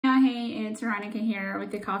it's Veronica here with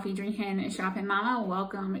the Coffee Drinking Shopping Mama.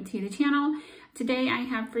 Welcome to the channel. Today I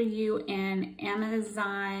have for you an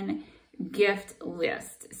Amazon gift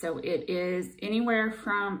list. So it is anywhere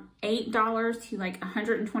from $8 to like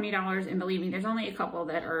 $120, and believe me, there's only a couple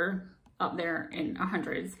that are up there in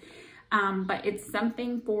hundreds. But it's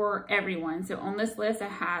something for everyone. So on this list I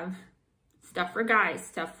have stuff for guys,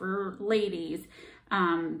 stuff for ladies,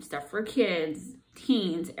 stuff for kids,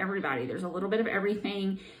 teens, everybody. There's a little bit of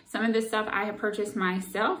everything. Some of this stuff I have purchased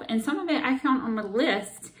myself, and some of it I found on the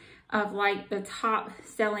list of like the top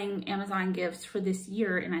selling Amazon gifts for this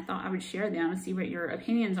year, and I thought I would share them and see what your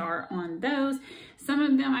opinions are on those. Some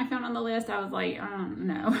of them I found on the list, I was like,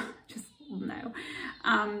 no, just no.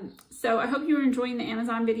 So I hope you're enjoying the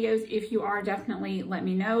Amazon videos. If you are, definitely let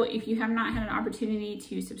me know. If you have not had an opportunity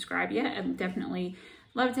to subscribe yet, I'd definitely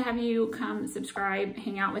love to have you come subscribe,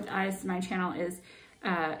 hang out with us. My channel is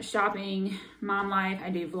shopping, mom life. I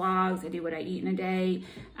do vlogs, I do what I eat in a day,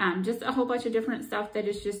 just a whole bunch of different stuff that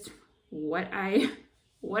is just what I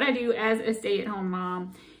do as a stay-at-home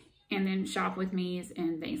mom, and then shop with me's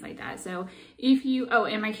and things like that. So if you,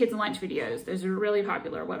 and my kids' lunch videos, those are really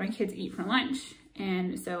popular, what my kids eat for lunch.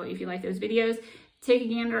 And so if you like those videos, take a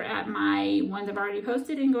gander at my ones I've already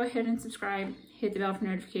posted and go ahead and subscribe, hit the bell for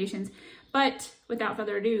notifications. But without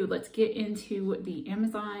further ado, let's get into the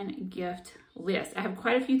Amazon gift list. I have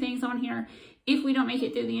quite a few things on here. If we don't make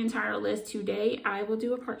it through the entire list today, I will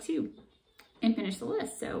do a part 2 and finish the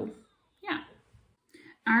list. So yeah.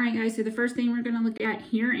 All right, guys, so the first thing we're going to look at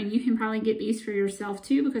here, and you can probably get these for yourself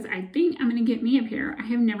too, because I think I'm going to get me a pair. I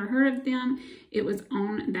have never heard of them. It was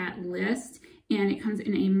on that list, and it comes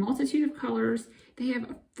in a multitude of colors. They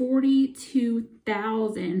have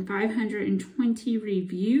 42,520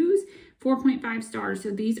 reviews, 4.5 stars.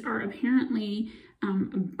 So these are apparently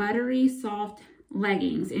buttery soft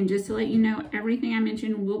leggings. And just to let you know, everything I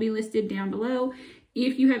mentioned will be listed down below.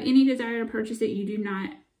 If you have any desire to purchase it, you do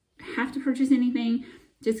not have to purchase anything.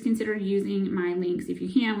 Just consider using my links. If you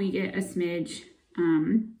can, we get a smidge,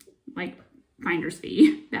 like finder's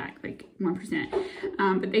fee back, like 1%.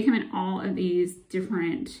 But they come in all of these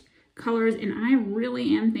different colors, and I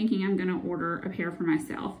really am thinking I'm gonna order a pair for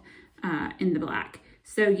myself in the black.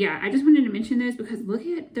 So yeah, I just wanted to mention those because look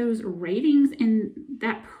at those ratings and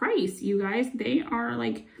that price, you guys. They are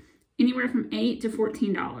like anywhere from $8 to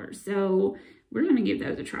 $14. So we're gonna give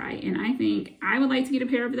those a try, and I think I would like to get a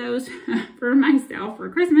pair of those for myself for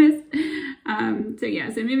Christmas. So yeah,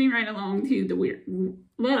 so moving right along to the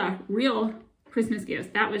real Christmas gifts.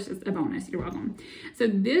 That was just a bonus. You're welcome. So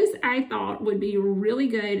this I thought would be really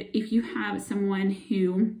good if you have someone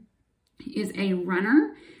who is a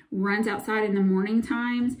runner, runs outside in the morning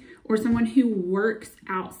times, or someone who works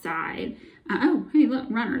outside. Oh, hey, look,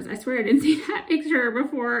 runners. I swear I didn't see that picture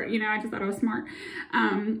before. You know, I just thought I was smart.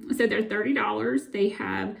 So they're $30. They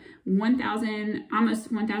have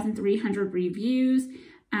almost 1,300 reviews.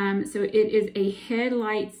 So it is a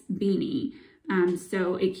headlights beanie.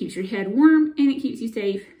 So it keeps your head warm and it keeps you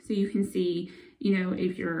safe, so you can see, you know,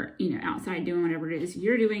 if you're, you know, outside doing whatever it is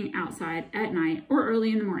you're doing outside at night or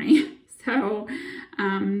early in the morning. So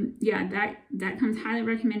yeah, that comes highly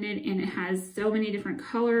recommended, and it has so many different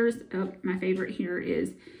colors. Oh, my favorite here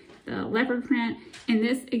is the leopard print. And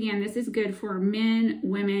this, again, this is good for men,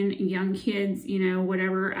 women, young kids, you know,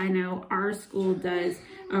 whatever. I know our school does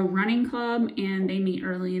a running club, and they meet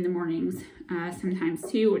early in the mornings sometimes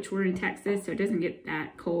too, which we're in Texas, so it doesn't get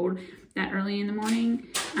that cold that early in the morning.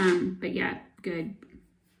 But yeah, good.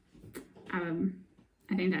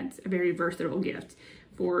 I think that's a very versatile gift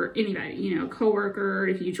for anybody, you know, coworker,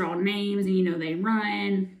 if you draw names and you know they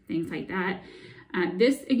run, things like that.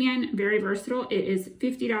 This, again, very versatile. It is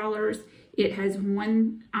 $50. It has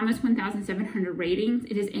almost 1,700 ratings.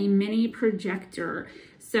 It is a mini projector.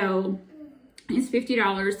 So it's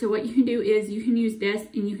 $50. So what you can do is you can use this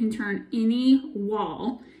and you can turn any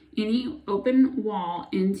wall, any open wall,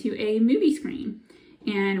 into a movie screen.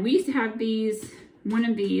 And we used to have one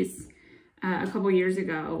of these a couple years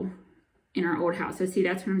ago in our old house. So see,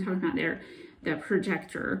 that's what I'm talking about there, the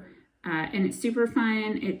projector. And it's super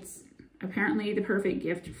fun. It's apparently the perfect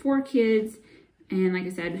gift for kids. And like I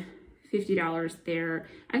said, $50 there.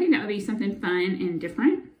 I think that would be something fun and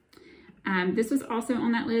different. This was also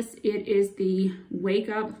on that list. It is the Wake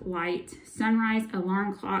Up Light Sunrise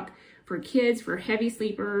Alarm Clock for kids, for heavy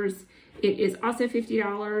sleepers. It is also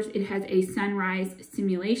 $50. It has a sunrise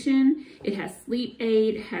simulation. It has sleep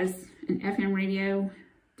aid, it has an FM radio.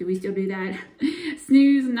 Do we still do that?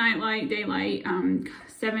 Snooze, nightlight, daylight,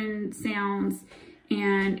 7 sounds.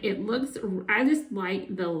 And it looks, I just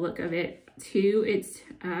like the look of it too. It's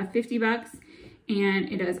 $50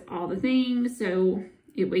 and it does all the things. So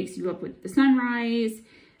It wakes you up with the sunrise.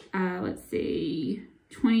 Let's see,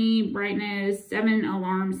 20 brightness, 7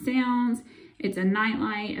 alarm sounds. It's a night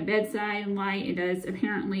light, a bedside light. It does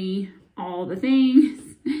apparently all the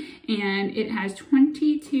things. And it has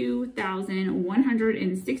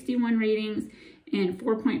 22,161 ratings and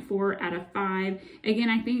 4.4 out of 5. Again,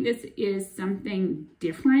 I think this is something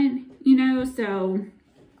different, you know, so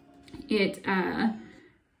it,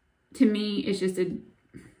 to me, it's just a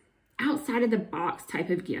outside of the box type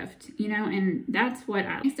of gift, you know, and that's what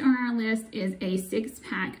I... Next on our list is a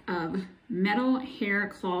 6-pack of metal hair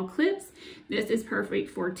claw clips. This is perfect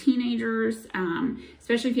for teenagers,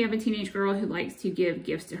 especially if you have a teenage girl who likes to give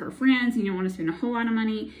gifts to her friends and you don't want to spend a whole lot of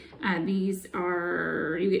money. These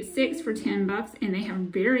are, you get 6 for $10, and they have a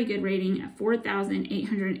very good rating at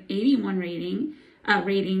 4,881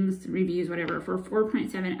 ratings, reviews, whatever, for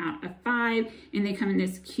 4.7 out of 5. And they come in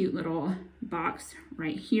this cute little box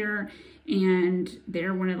right here, and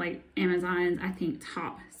they're one of like Amazon's, I think,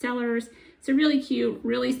 top sellers. So really cute,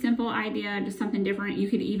 really simple idea, just something different. You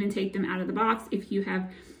could even take them out of the box if you have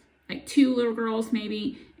like 2 little girls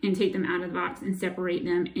maybe, and take them out of the box and separate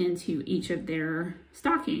them into each of their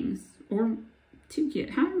stockings, or 2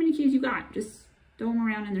 kids, however many kids you got, just throw them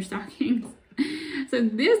around in their stockings. So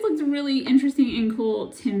this looks really interesting and cool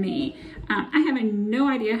to me. I have no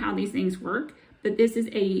idea how these things work, but this is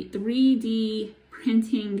a 3D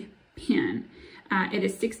printing pen. It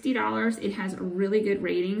is $60. It has really good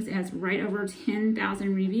ratings. It has right over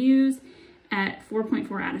 10,000 reviews at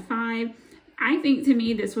 4.4 out of 5. I think, to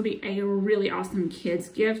me, this would be a really awesome kids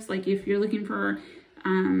gift. Like if you're looking for,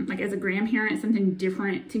 like as a grandparent, something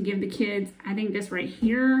different to give the kids, I think this right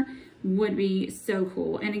here would be so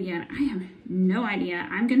cool. And again, I have no idea.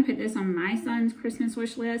 I'm going to put this on my son's Christmas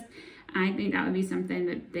wish list. I think that would be something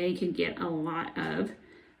that they could get a lot of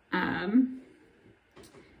time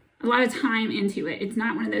into it. It's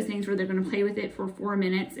not one of those things where they're going to play with it for 4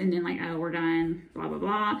 minutes and then like, oh, we're done, blah, blah,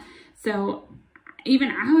 blah. So even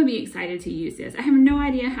I would be excited to use this. I have no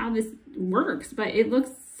idea how this works, but it looks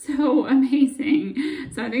so amazing.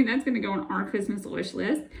 So I think that's going to go on our Christmas wish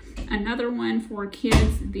list. Another one for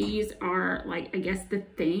kids. These are like, I guess, the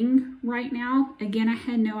thing right now. Again, I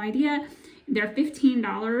had no idea. They're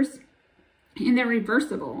 $15 and they're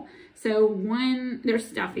reversible. So they're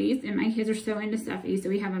stuffies, and my kids are so into stuffies. So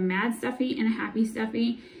we have a mad stuffy and a happy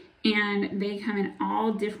stuffy, and they come in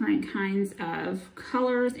all different kinds of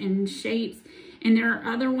colors and shapes. And there are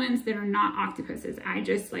other ones that are not octopuses. I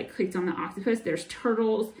just like clicked on the octopus. There's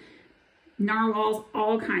turtles, narwhals,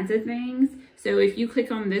 all kinds of things. So if you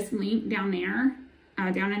click on this link down there,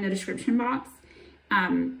 down in the description box,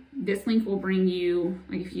 this link will bring you,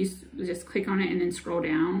 like if you just click on it and then scroll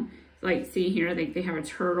down, like see here, they have a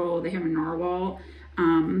turtle, they have a narwhal.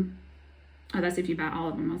 Oh, that's if you buy all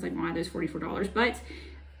of them. I was like, why are those $44? But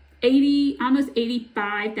almost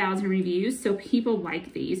 85,000 reviews. So people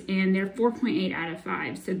like these, and they're 4.8 out of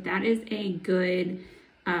 5. So that is a good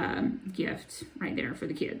gift right there for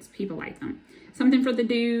the kids. People like them. Something for the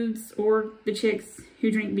dudes or the chicks who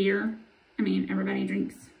drink beer. I mean, everybody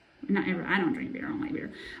drinks. I don't drink beer. I don't like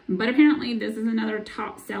beer. But apparently this is another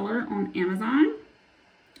top seller on Amazon.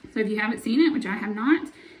 So if you haven't seen it, which I have not,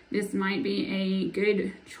 this might be a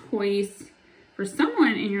good choice for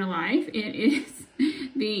someone in your life. It is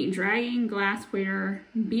the Dragon Glassware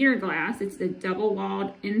Beer Glass. It's the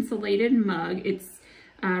double-walled insulated mug. It's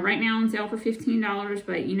right now on sale for $15,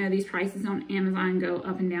 but you know these prices on Amazon go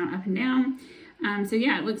up and down, up and down. So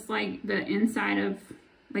yeah, it looks like the inside of,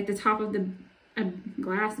 like the top of a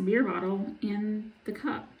glass beer bottle in the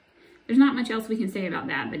cup. There's not much else we can say about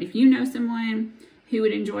that, but if you know someone who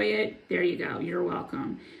would enjoy it, there you go. You're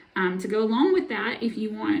welcome. To go along with that, if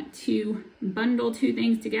you want to bundle 2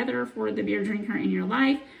 things together for the beer drinker in your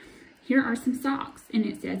life, here are some socks. And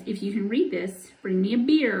it says, if you can read this, bring me a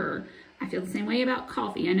beer. I feel the same way about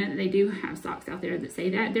coffee. I know that they do have socks out there that say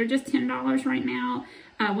that. They're just $10 right now,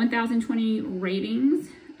 1,020 ratings.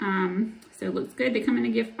 So it looks good. They come in a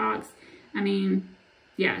gift box. I mean,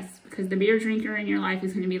 yes, because the beer drinker in your life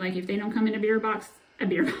is going to be like, if they don't come in a gift box,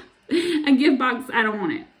 I don't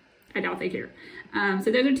want it. I doubt they care.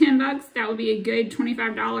 So those are $10. That would be a good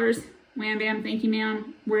 $25. Wham bam, thank you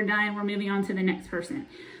ma'am. We're done. We're moving on to the next person.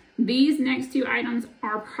 These next 2 items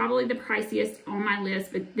are probably the priciest on my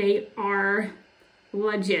list, but they are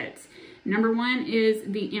legit. Number 1 is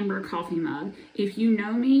the Ember coffee mug. If you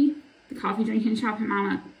know me, the coffee drinking shop and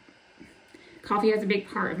mama, coffee has a big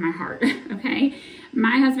part of my heart, okay?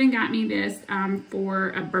 My husband got me this for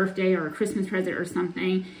a birthday or a Christmas present or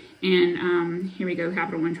something. And here we go,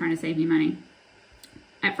 Capital One trying to save me money.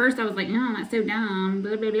 At first I was like, no, that's so dumb,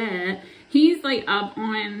 blah, blah, blah. He's like up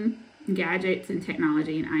on gadgets and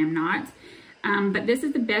technology, and I am not. But this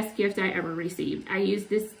is the best gift I ever received. I use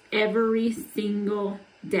this every single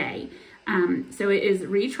day. So it is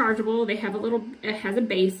rechargeable. They have it has a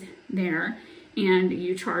base there, and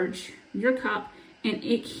you charge your cup, and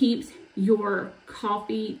it keeps your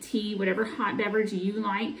coffee, tea, whatever hot beverage you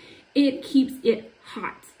like, it keeps it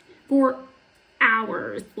hot for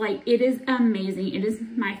hours. Like, it is amazing. It is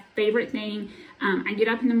my favorite thing. I get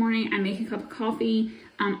up in the morning, I make a cup of coffee.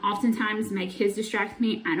 Oftentimes my kids distract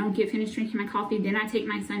me. I don't get finished drinking my coffee. Then I take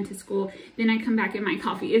my son to school. Then I come back and my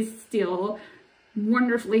coffee is still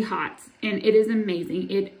wonderfully hot, and it is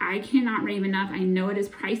amazing. I cannot rave enough. I know it is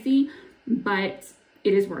pricey, but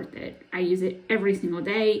it is worth it. I use it every single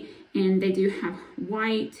day, and they do have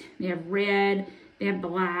white, they have red, they have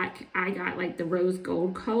black. I got like the rose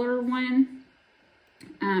gold color one,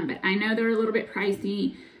 but I know they're a little bit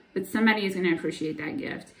pricey, but somebody is going to appreciate that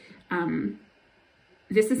gift.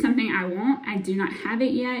 This is something I want. I do not have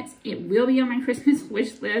it yet. It will be on my Christmas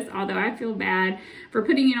wish list, although I feel bad for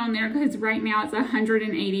putting it on there because right now it's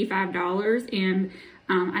 $185, and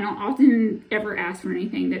I don't often ever ask for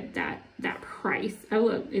anything that price. Oh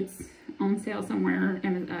look, it's on sale somewhere,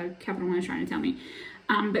 and Capital One is trying to tell me.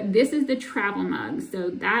 But this is the travel mug. So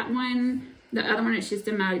that one, the other one, it's just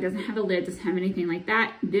a mug, doesn't have a lid, doesn't have anything like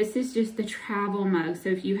that. This is just the travel mug. So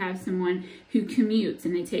if you have someone who commutes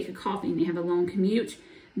and they take a coffee and they have a long commute,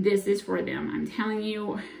 this is for them. I'm telling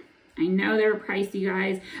you, I know they're pricey,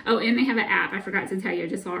 guys. Oh, and they have an app. I forgot to tell you, I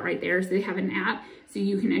just saw it right there. So they have an app, so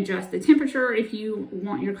you can adjust the temperature if you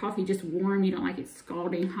want your coffee just warm. You don't like it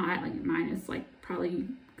scalding hot. Like mine is like probably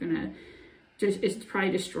gonna it's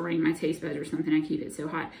probably destroying my taste buds or something. I keep it so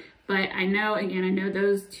hot. But I know, again, I know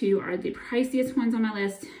those two are the priciest ones on my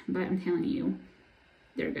list, but I'm telling you,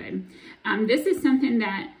 they're good. This is something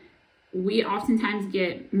that we oftentimes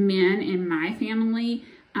get men in my family.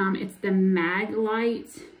 It's the Mag Light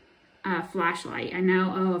flashlight. I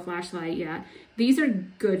know, oh, a flashlight, yeah. These are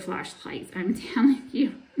good flashlights, I'm telling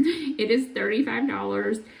you. It is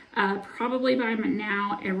 $35. Probably by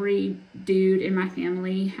now, every dude in my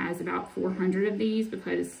family has about 400 of these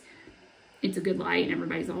because it's a good light, and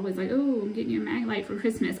everybody's always like, oh, I'm getting you a Mag Light for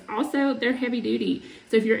Christmas. Also, they're heavy duty.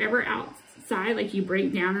 So if you're ever outside, like you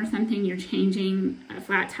break down or something, you're changing a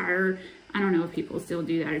flat tire. I don't know if people still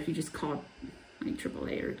do that, if you just call like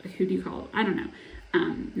AAA, or who do you call? I don't know.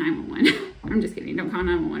 911. I'm just kidding. Don't call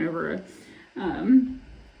 911 over a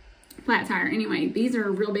flat tire. Anyway, these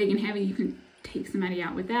are real big and heavy. You can take somebody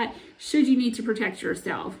out with that should you need to protect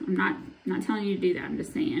yourself. I'm not telling you to do that. I'm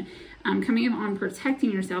just saying. Coming up on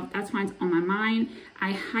protecting yourself, that's why it's on my mind.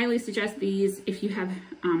 I highly suggest these if you have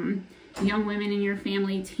young women in your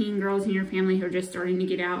family, teen girls in your family who are just starting to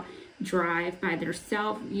get out, drive by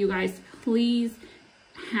themselves. You guys, please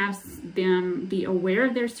have them be aware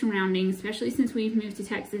of their surroundings, especially since we've moved to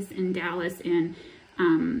Texas and Dallas, and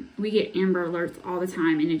we get Amber Alerts all the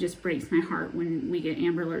time, and it just breaks my heart when we get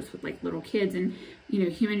Amber Alerts with like little kids and, you know,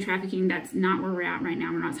 human trafficking. That's not where we're at right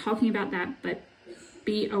now. We're not talking about that, but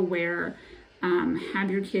be aware. Have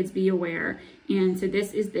your kids be aware. And so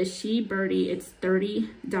this is the She Birdie. It's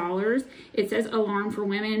 $30. It says alarm for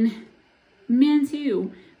women, men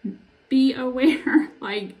too. Be aware.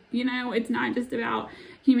 Like, you know, it's not just about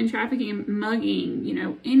human trafficking, mugging, you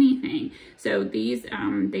know, anything. So these,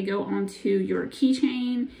 they go onto your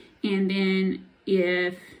keychain, and then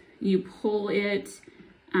if you pull it,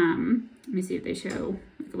 let me see if they show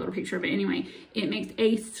like a little picture of it. Anyway, it makes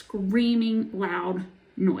a screaming loud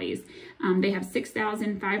noise. They have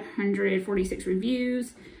 6,546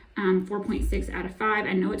 reviews, 4.6 out of 5.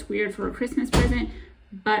 I know it's weird for a Christmas present,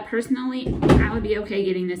 but personally, I would be okay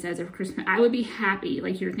getting this as a Christmas. I would be happy,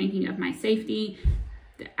 like you're thinking of my safety.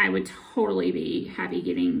 I would totally be happy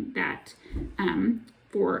getting that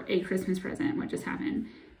for a Christmas present, what just happened.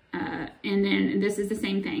 And then this is the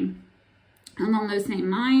same thing. Along those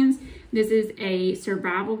same lines, this is a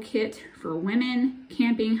survival kit for women,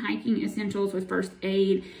 camping, hiking essentials with first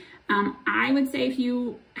aid. I would say if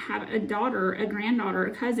you have a daughter, a granddaughter,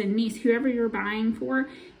 a cousin, niece, whoever you're buying for,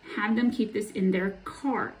 have them keep this in their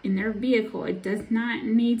car, in their vehicle. It does not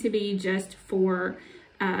need to be just for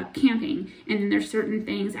camping. And then there's certain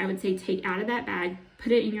things I would say take out of that bag,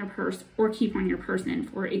 put it in your purse, or keep on your person.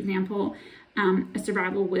 For example, a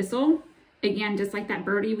survival whistle. Again, just like that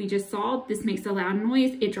birdie we just saw, this makes a loud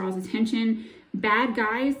noise. It draws attention. Bad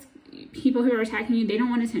guys, people who are attacking you, they don't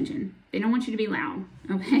want attention. They don't want you to be loud,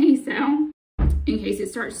 okay? So, in case it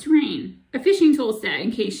starts to rain. A fishing tool set,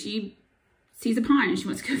 in case she sees a pond and she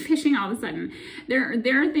wants to go fishing all of a sudden. There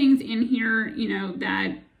are things in here, you know,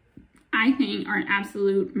 that I think are an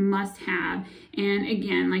absolute must-have. And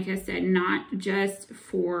again, like I said, not just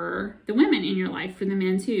for the women in your life, for the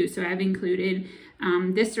men too. So I've included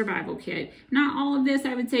this survival kit. Not all of this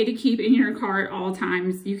I would say to keep in your car at all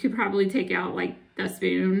times. You could probably take out like the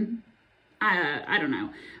spoon. I don't know.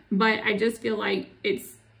 But I just feel like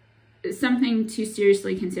it's something to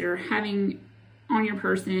seriously consider having on your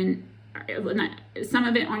person. Some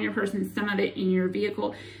of it on your person, some of it in your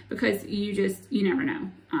vehicle, because you never know.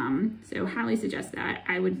 So highly suggest that.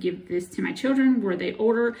 I would give this to my children were they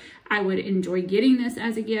older. I would enjoy getting this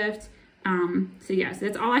as a gift. So yes,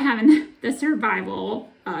 that's all I have in the survival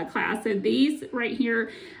class. So these right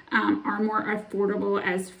here are more affordable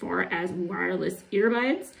as far as wireless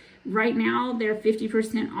earbuds. Right now they're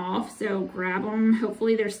 50% off, so grab them.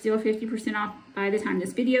 Hopefully they're still 50% off by the time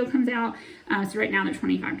this video comes out. So right now they're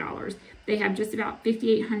 $25. They have just about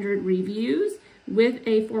 5,800 reviews with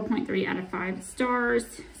a 4.3 out of 5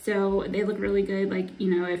 stars. So they look really good. Like,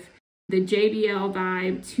 you know, if the JBL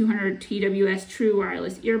Vibe 200 TWS True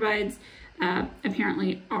Wireless Earbuds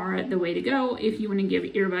apparently are the way to go if you want to give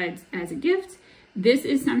earbuds as a gift. This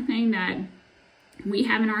is something that we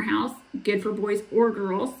have in our house, good for boys or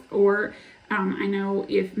girls, or I know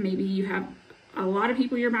if maybe you have a lot of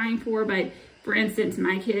people you're buying for, but for instance,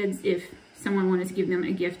 my kids, if someone wanted to give them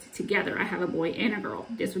a gift together, I have a boy and a girl,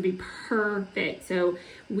 this would be perfect. So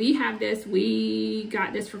we have this, we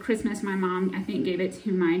got this for Christmas. My mom, I think, gave it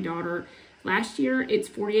to my daughter last year. It's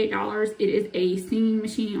 $48. It is a singing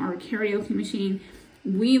machine or a karaoke machine.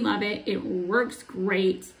 We love it. It works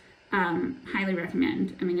great. Highly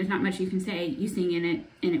recommend. I mean, there's not much you can say. You sing in it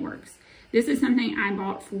and it works. This is something I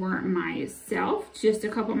bought for myself just a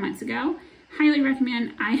couple months ago. Highly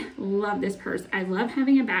recommend. I love this purse. I love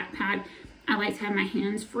having a backpack. I like to have my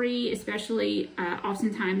hands free, especially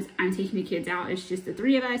oftentimes I'm taking the kids out. It's just the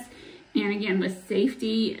three of us. And again, with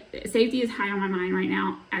safety is high on my mind right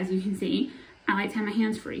now, as you can see. I like to have my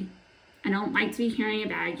hands free. I don't like to be carrying a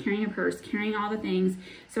bag, carrying a purse, carrying all the things.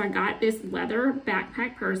 So I got this leather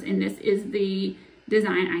backpack purse, and this is the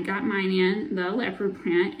design I got mine in, the leopard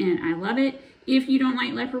print, and I love it. If you don't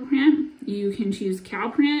like leopard print, you can choose cow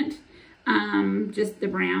print, just the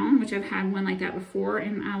brown, which I've had one like that before,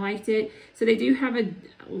 and I liked it. So they do have a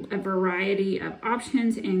variety of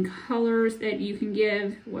options and colors that you can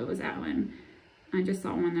give. What was that one? I just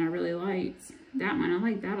saw one that I really liked. That one, I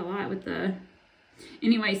like that a lot with the...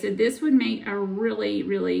 Anyway, so this would make a really,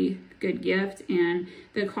 really good gift, and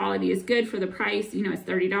the quality is good for the price. You know, it's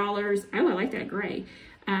 $30. Oh, I like that gray.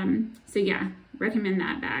 So yeah, recommend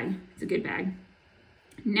that bag. It's a good bag.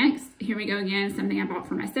 Next, here we go again, something I bought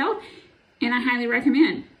for myself, and I highly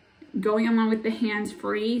recommend. Going along with the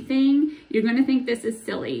hands-free thing, you're going to think this is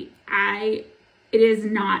silly. It is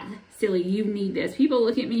not silly. You need this. People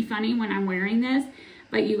look at me funny when I'm wearing this.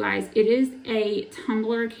 But you guys, it is a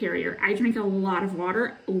tumbler carrier. I drink a lot of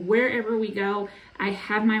water. Wherever we go, I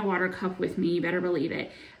have my water cup with me. You better believe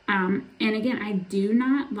it. And again, I do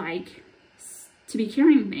not like to be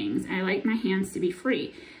carrying things. I like my hands to be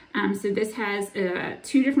free. So this has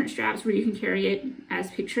 2 different straps where you can carry it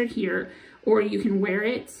as pictured here, or you can wear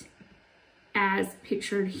it as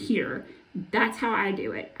pictured here. That's how I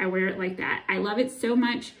do it. I wear it like that. I love it so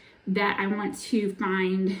much that I want to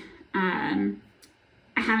find...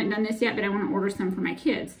 I haven't done this yet, but I want to order some for my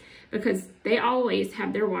kids because they always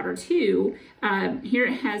have their water too. Here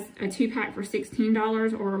it has a 2-pack for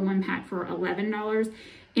 $16 or a 1-pack for $11.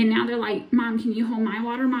 And now they're like, Mom, can you hold my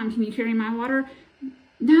water? Mom, can you carry my water?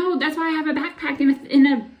 No, that's why I have a backpack in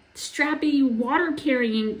a strappy water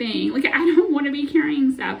carrying thing. Like, I don't want to be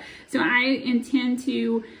carrying stuff. So I intend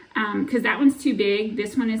to, because that one's too big.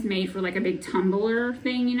 This one is made for like a big tumbler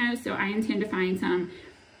thing, you know, so I intend to find some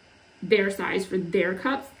their size for their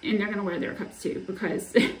cups, and they're gonna wear their cups too,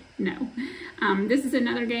 because no. This is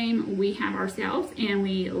another game we have ourselves and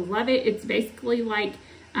we love it. It's basically like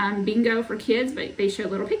bingo for kids, but they show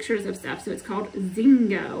little pictures of stuff. So it's called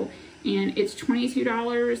Zingo, and it's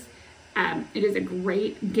 $22. It is a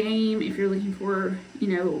great game if you're looking for, you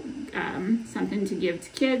know, something to give to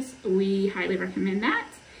kids. We highly recommend that.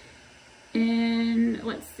 And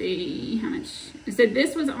let's see how much. So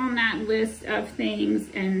this was on that list of things,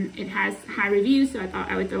 and it has high reviews, so I thought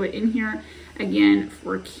I would throw it in here. Again,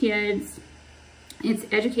 for kids, it's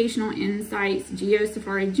Educational Insights Geo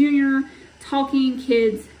Safari Junior Talking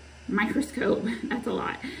Kids Microscope. That's a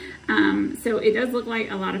lot. So it does look like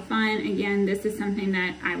a lot of fun. Again, this is something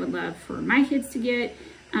that I would love for my kids to get.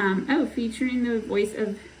 Oh, featuring the voice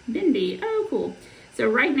of Bindi. Oh, cool. So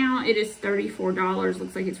right now it is $34.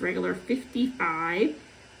 Looks like it's regular $55.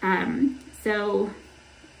 So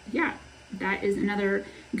yeah, that is another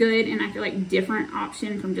good, and I feel like different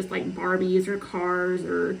option from just like Barbies or cars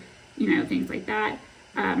or, you know, things like that.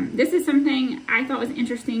 This is something I thought was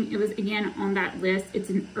interesting. It was again on that list. It's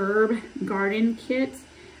an herb garden kit.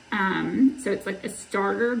 So it's like a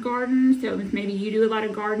starter garden. So if maybe you do a lot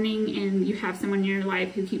of gardening and you have someone in your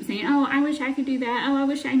life who keeps saying, oh, I wish I could do that. Oh, I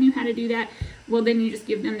wish I knew how to do that. Well, then you just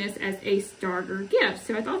give them this as a starter gift.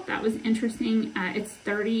 So I thought that was interesting. It's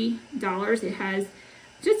 $30. It has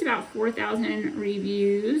just about 4,000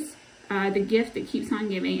 reviews. The gift that keeps on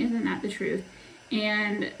giving, isn't that the truth?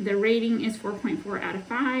 And the rating is 4.4 out of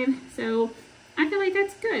 5. So I feel like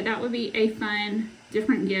that's good. That would be a fun,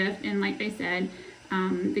 different gift. And like I said,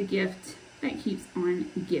 the gift that keeps on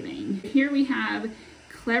giving. Here we have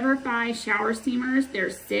Cleverify shower steamers.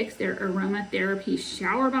 There's 6. They're aromatherapy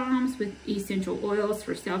shower bombs with essential oils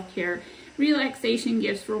for self-care, relaxation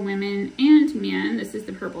gifts for women and men. This is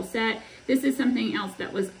the purple set. This is something else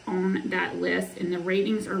that was on that list, and the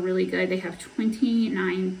ratings are really good. They have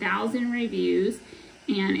 29,000 reviews,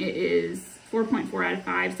 and it is 4.4 out of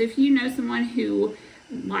 5. So if you know someone who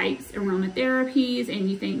likes aromatherapies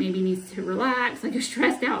and you think maybe needs to relax, like a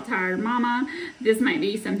stressed out, tired mama, this might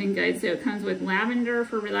be something good. So it comes with lavender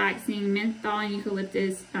for relaxing, menthol and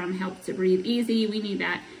eucalyptus helps to breathe easy. We need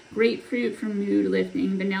that. Grapefruit for mood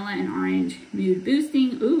lifting, vanilla and orange mood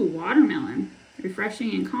boosting. Ooh, watermelon,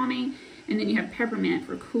 refreshing and calming. And then you have peppermint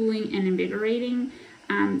for cooling and invigorating.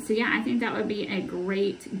 So yeah, I think that would be a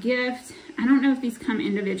great gift. I don't know if these come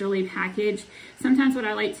individually packaged. Sometimes what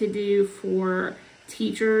I like to do for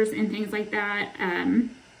teachers and things like that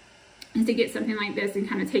is to get something like this and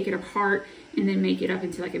kind of take it apart and then make it up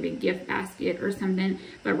into like a big gift basket or something.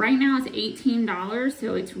 But right now it's $18,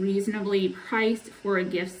 so it's reasonably priced for a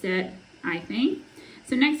gift set, I think.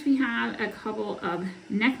 So next we have a couple of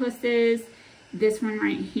necklaces. This one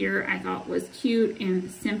right here I thought was cute and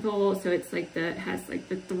simple. So it's like it has like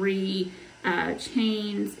the 3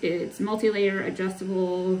 chains. It's multi-layer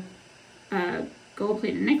adjustable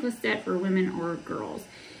gold-plated necklace set for women or girls.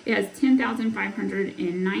 It has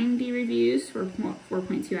 10,590 reviews for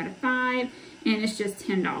 4.2 out of 5, and it's just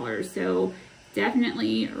 $10. So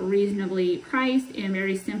definitely reasonably priced and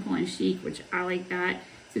very simple and chic, which I like that.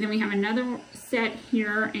 So then we have another set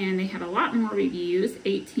here, and they have a lot more reviews,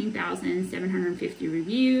 18,750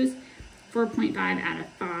 reviews, 4.5 out of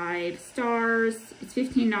 5 stars. It's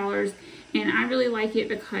 $15. And I really like it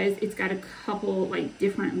because it's got a couple like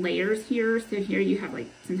different layers here. So here you have like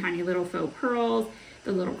some tiny little faux pearls,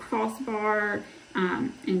 the little crossbar,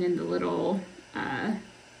 and then the little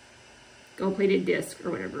gold-plated disc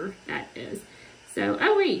or whatever that is. So,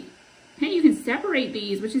 oh wait, hey, you can separate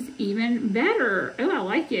these, which is even better. Oh, I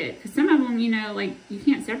like it. Because some of them, you know, like you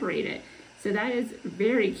can't separate it. So that is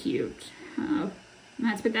very cute.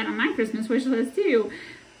 Let's put that on my Christmas wish list too.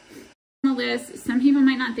 On the list, some people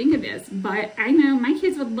might not think of this, but I know my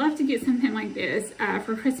kids would love to get something like this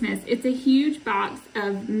for Christmas. It's a huge box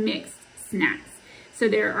of mixed snacks. So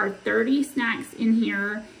there are 30 snacks in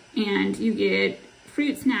here, and you get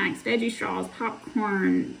fruit snacks, veggie straws,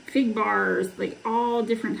 popcorn, fig bars, like all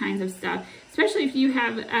different kinds of stuff. Especially if you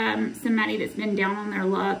have somebody that's been down on their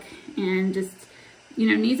luck and just, you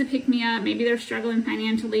know, needs a pick-me-up. Maybe they're struggling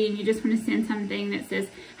financially and you just want to send something that says,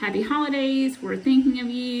 Happy Holidays, we're thinking of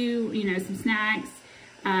you, you know, some snacks.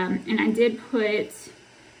 And I did put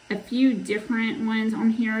a few different ones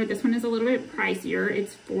on here. This one is a little bit pricier.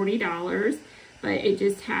 It's $40, but it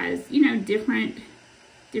just has, you know, different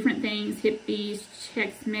things, Hippies,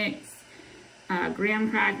 Chex Mix, graham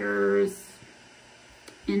crackers.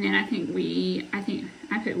 And then I think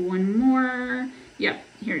I put one more. Yep,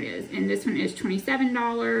 here it is. And this one is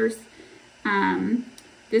 $27.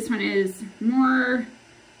 This one is more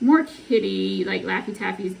kiddie, like Laffy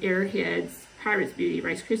Taffy's, Airheads, Pirate's Beauty,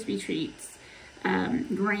 Rice Krispie Treats,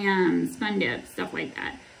 Grahams, Fun Dip, stuff like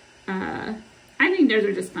that. I think those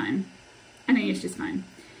are just fun. I think it's just fun.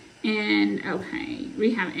 And okay,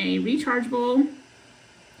 we have a rechargeable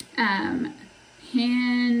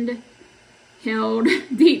handheld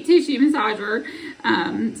deep tissue massager.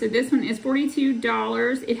 So this one is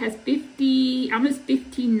 $42. It has almost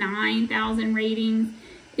 59,000 ratings.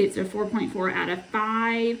 It's a 4.4 out of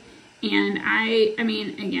 5. And I mean,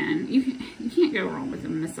 again, you can't go wrong with a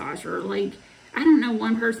massager. Like, I don't know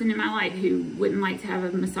one person in my life who wouldn't like to have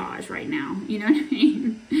a massage right now. You know what I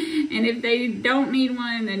mean? And if they don't need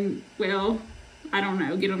one, then, well, I don't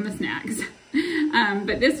know, get them the snacks.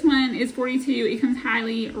 But this one is $42. It comes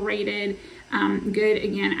highly rated. Good,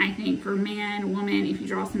 again, I think for man, woman, if you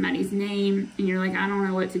draw somebody's name and you're like, I don't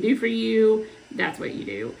know what to do for you, that's what you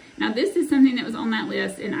do. Now this is something that was on that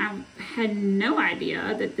list and I had no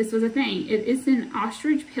idea that this was a thing. It is an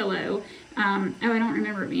ostrich pillow. Oh, I don't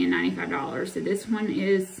remember it being $95. So this one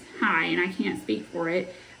is high and I can't speak for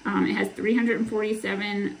it. It has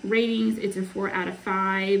 347 ratings. It's a 4 out of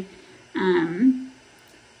 5.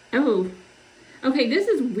 Oh, okay, this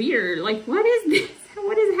is weird. Like, what is this?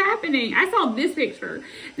 What is happening? I saw this picture.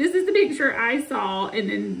 This is the picture I saw, and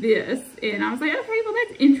then this. And I was like, okay, well,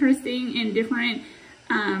 that's interesting and different.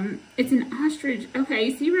 It's an ostrich. Okay,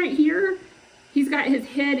 see right here? He's got his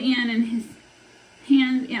head in and his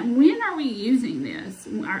hands in. When are we using this?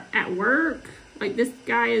 At work? Like, this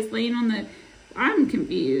guy is laying on the... I'm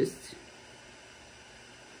confused.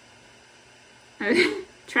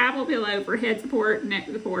 Travel pillow for head support, neck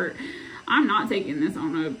support. I'm not taking this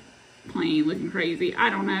on a plane looking crazy. I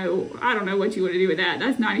don't know what you want to do with that.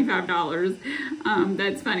 That's $95.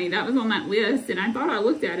 That's funny. That was on that list and I thought I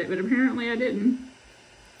looked at it, but apparently I didn't.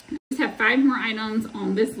 I just have 5 more items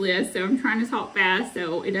on this list, so I'm trying to talk fast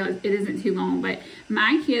so it isn't too long, but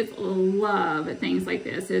my kids love things like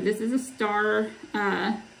this. So this is a star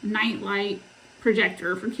nightlight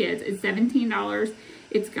projector for kids. It's $17.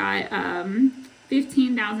 It's got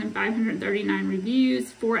 15,539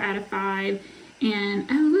 reviews, 4 out of 5. And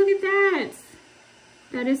oh, look at that.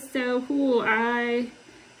 That is so cool. I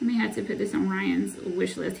may have to put this on Ryan's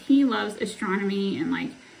wish list. He loves astronomy and like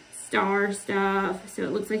star stuff. So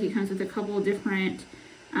it looks like it comes with a couple of different,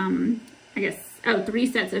 I guess, oh, 3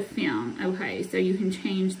 sets of film. Okay, so you can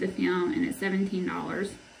change the film and it's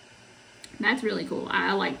 $17. That's really cool.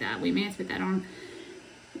 I like that. We may have to put that on,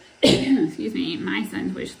 excuse me, my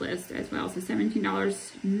son's wish list as well. So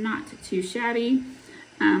 $17, not too shabby.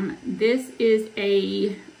 This is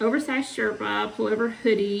a oversized Sherpa pullover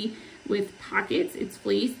hoodie with pockets. It's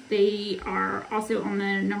fleece. They are also on the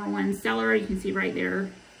 #1 seller. You can see right there.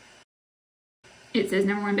 It says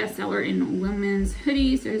 #1 bestseller in women's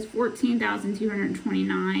hoodies. So it has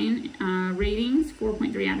 14,229 ratings,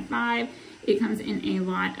 4.3 out of 5. It comes in a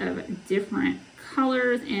lot of different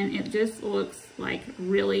colors and it just looks like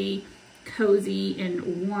really cozy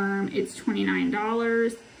and warm. It's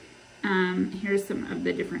 $29. Here's some of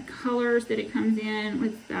the different colors that it comes in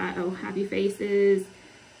with that. Oh, happy faces.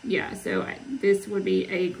 Yeah, so this would be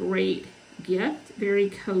a great gift. Very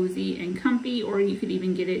cozy and comfy, or you could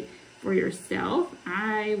even get it for yourself.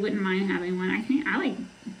 I wouldn't mind having one. I like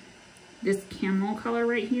this camel color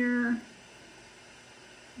right here.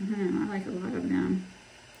 I like a lot of them.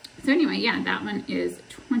 So anyway, yeah, that one is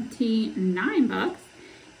 $29.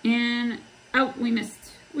 And oh, we missed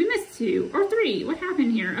 2 or 3. What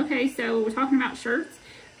happened here? Okay, so we're talking about shirts.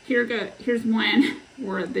 Here's one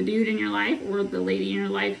for the dude in your life or the lady in your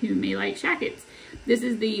life who may like shackets. This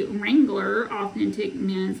is the Wrangler Authentic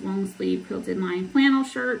Men's Long Sleeve Quilted Line Flannel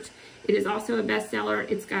Shirt. It is also a bestseller.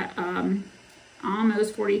 It's got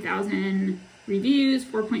almost 40,000 reviews,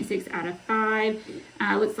 4.6 out of 5.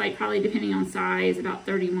 Looks like probably depending on size, about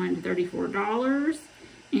 $31 to $34.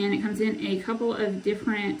 And it comes in a couple of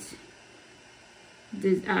different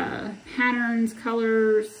patterns,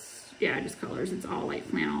 colors. Yeah, just colors. It's all like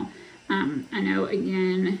flannel. I know,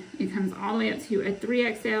 again, it comes all the way up to a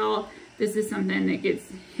 3XL. This is something that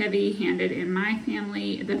gets heavy-handed in my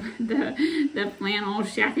family, the flannel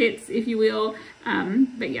shackets, if you will.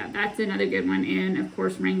 But yeah, that's another good one. And of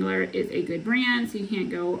course, Wrangler is a good brand, so you can't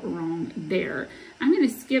go wrong there. I'm going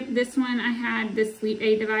to skip this one. I had this sleep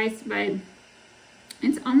aid device, but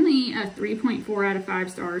it's only a 3.4 out of 5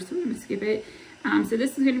 stars, so we're going to skip it. So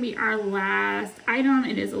this is going to be our last item.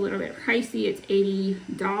 It is a little bit pricey. It's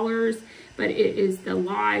 $80, but it is the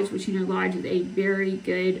Lodge, which you know Lodge is a very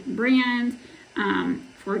good brand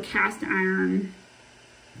for cast iron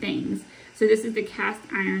things. So this is the cast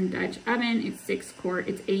iron Dutch oven. It's 6 quart.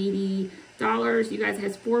 It's $80. You guys, it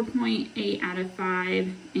has 4.8 out of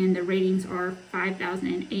 5, and the ratings are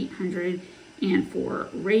 5,804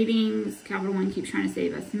 ratings. Capital One keeps trying to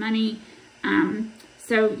save us money.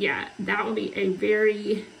 So yeah, that will be a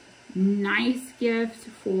very nice gift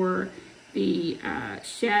for the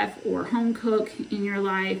chef or home cook in your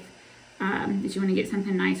life that you want to get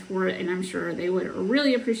something nice for it. And I'm sure they would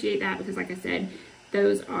really appreciate that because like I said,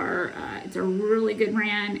 those are, it's a really good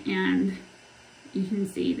brand and you can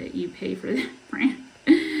see that you pay for that brand.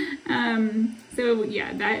 So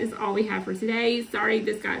yeah, that is all we have for today. Sorry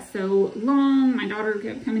this got so long. My daughter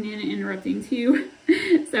kept coming in and interrupting too.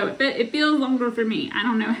 So it feels longer for me. I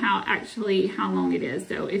don't know how long it is.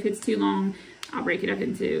 So if it's too long, I'll break it up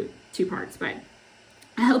into 2 parts. But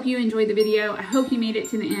I hope you enjoyed the video. I hope you made it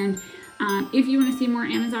to the end. If you want to see more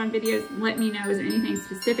Amazon videos, let me know. Is there anything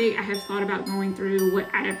specific? I have thought about going through what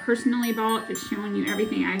I have personally bought, just showing you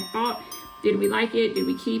everything I've bought. Did we like it? Did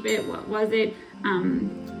we keep it? What was it?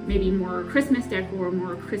 Maybe more Christmas decor,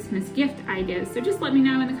 more Christmas gift ideas. So just let me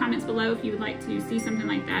know in the comments below if you would like to see something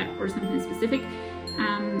like that or something specific.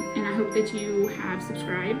 And I hope that you have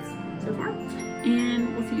subscribed so far.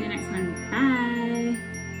 And we'll see you in the next one. Bye.